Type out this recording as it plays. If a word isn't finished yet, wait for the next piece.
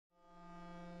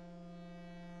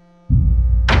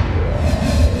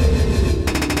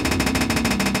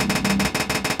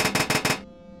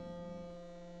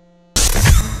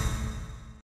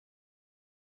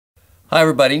Hi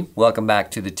everybody, welcome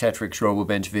back to the TETRIX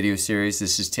RoboBench video series.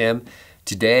 This is Tim.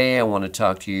 Today I want to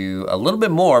talk to you a little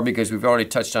bit more because we've already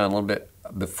touched on it a little bit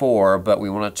before, but we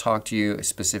want to talk to you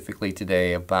specifically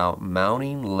today about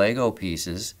mounting Lego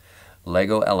pieces,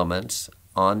 Lego elements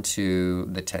onto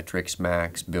the TETRIX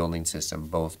Max building system,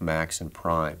 both Max and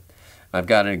Prime. I've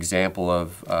got an example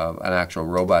of an actual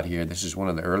robot here. This is one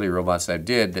of the early robots I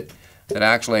did that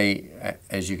actually,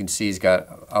 as you can see, has got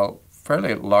a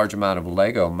fairly large amount of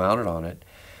Lego mounted on it.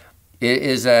 It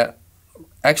is an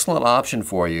excellent option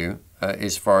for you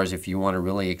as far as if you want to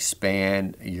really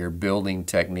expand your building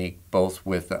technique, both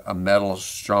with a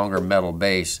stronger metal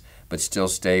base, but still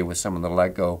stay with some of the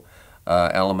Lego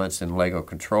elements and Lego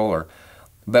controller.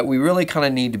 But we really kind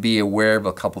of need to be aware of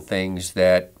a couple things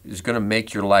that is going to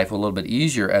make your life a little bit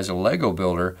easier as a Lego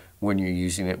builder when you're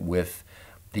using it with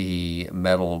the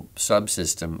metal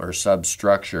subsystem or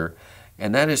substructure.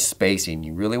 And that is spacing.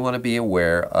 You really want to be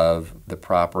aware of the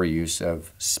proper use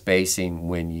of spacing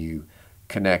when you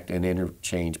connect and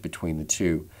interchange between the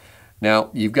two.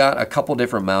 Now, you've got a couple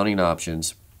different mounting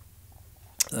options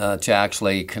to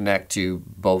actually connect to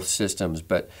both systems,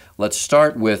 but let's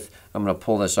start with, I'm going to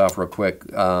pull this off real quick,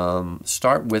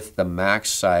 start with the Max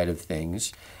side of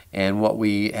things. And what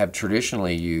we have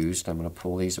traditionally used, I'm going to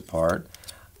pull these apart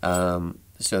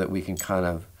so that we can kind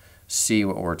of see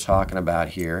what we're talking about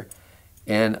here.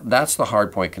 And that's the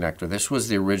Hardpoint connector. This was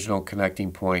the original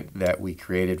connecting point that we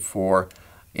created for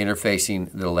interfacing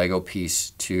the Lego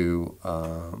piece to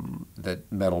the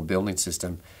metal building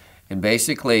system. And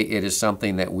basically it is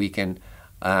something that we can,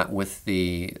 with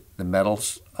the metal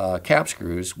cap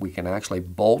screws, we can actually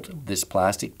bolt this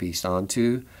plastic piece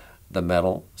onto the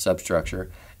metal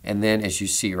substructure. And then as you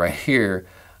see right here,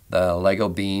 the Lego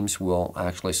beams will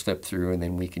actually slip through, and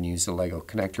then we can use the Lego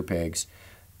connector pegs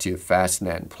to fasten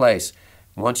that in place.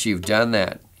 Once you've done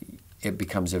that, it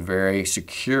becomes a very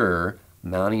secure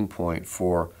mounting point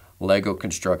for Lego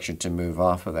construction to move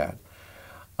off of that.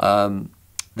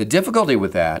 The difficulty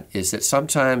with that is that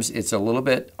sometimes it's a little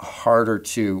bit harder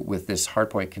to, with this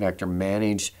Hardpoint connector,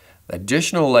 manage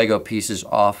additional Lego pieces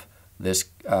off this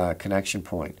connection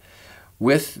point.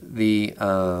 With the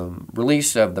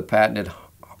release of the patented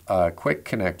quick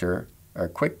connector, or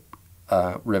quick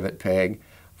rivet peg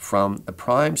from the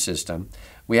Prime system,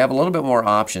 we have a little bit more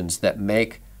options that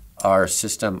make our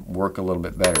system work a little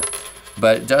bit better.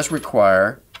 But it does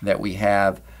require that we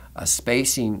have a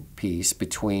spacing piece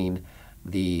between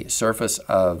the surface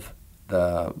of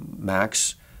the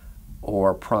Max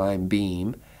or Prime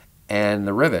beam and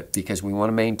the rivet, because we want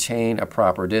to maintain a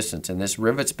proper distance. And this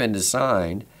rivet's been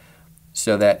designed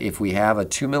so that if we have a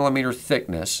 2mm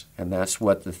thickness, and that's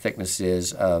what the thickness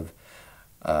is of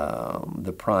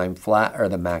the Prime flat or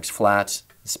the Max flats,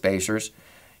 spacers,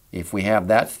 if we have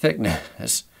that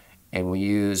thickness and we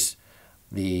use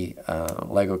the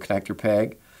Lego connector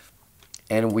peg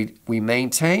and we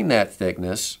maintain that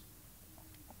thickness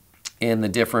in the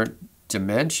different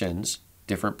dimensions,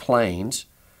 different planes,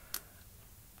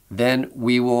 then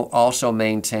we will also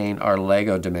maintain our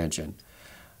Lego dimension.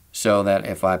 So that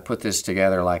if I put this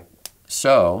together like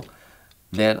so,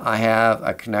 then I have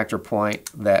a connector point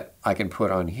that I can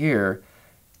put on here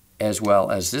as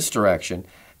well as this direction.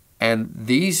 And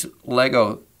these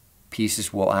Lego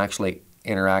pieces will actually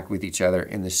interact with each other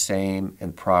in the same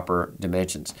and proper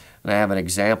dimensions. And I have an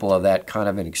example of that, kind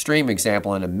of an extreme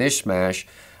example in a mishmash.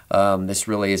 This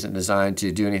really isn't designed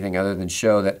to do anything other than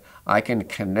show that I can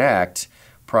connect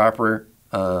proper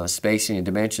spacing and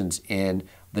dimensions in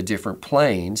the different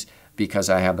planes because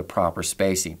I have the proper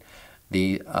spacing.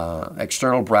 The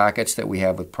external brackets that we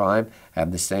have with Prime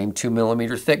have the same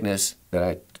 2mm thickness that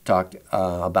I talked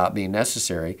about being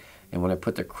necessary. And when I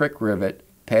put the quick rivet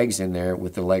pegs in there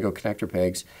with the Lego connector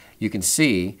pegs, you can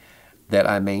see that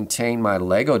I maintain my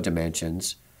Lego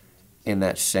dimensions in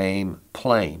that same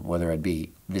plane, whether it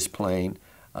be this plane,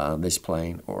 or this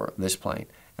plane,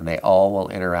 and they all will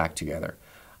interact together.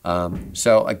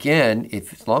 So again,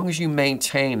 as long as you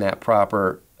maintain that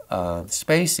proper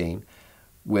spacing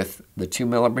with the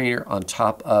 2mm on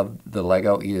top of the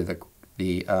Lego, either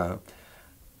the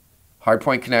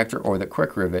Hardpoint connector or the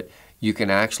quick rivet, you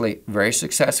can actually very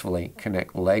successfully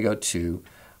connect Lego to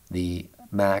the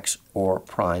Max or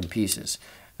Prime pieces.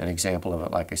 An example of it,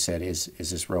 like I said, is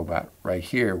this robot right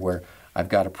here, where I've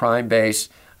got a Prime base,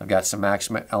 I've got some Max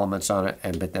elements on it,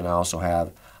 but then I also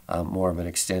have more of an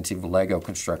extensive Lego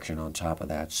construction on top of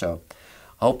that. So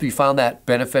I hope you found that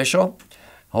beneficial.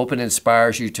 I hope it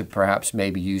inspires you to perhaps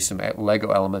maybe use some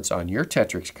Lego elements on your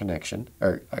TETRIX connection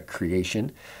or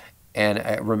creation.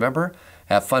 And remember,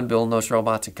 have fun building those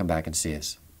robots and come back and see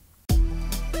us.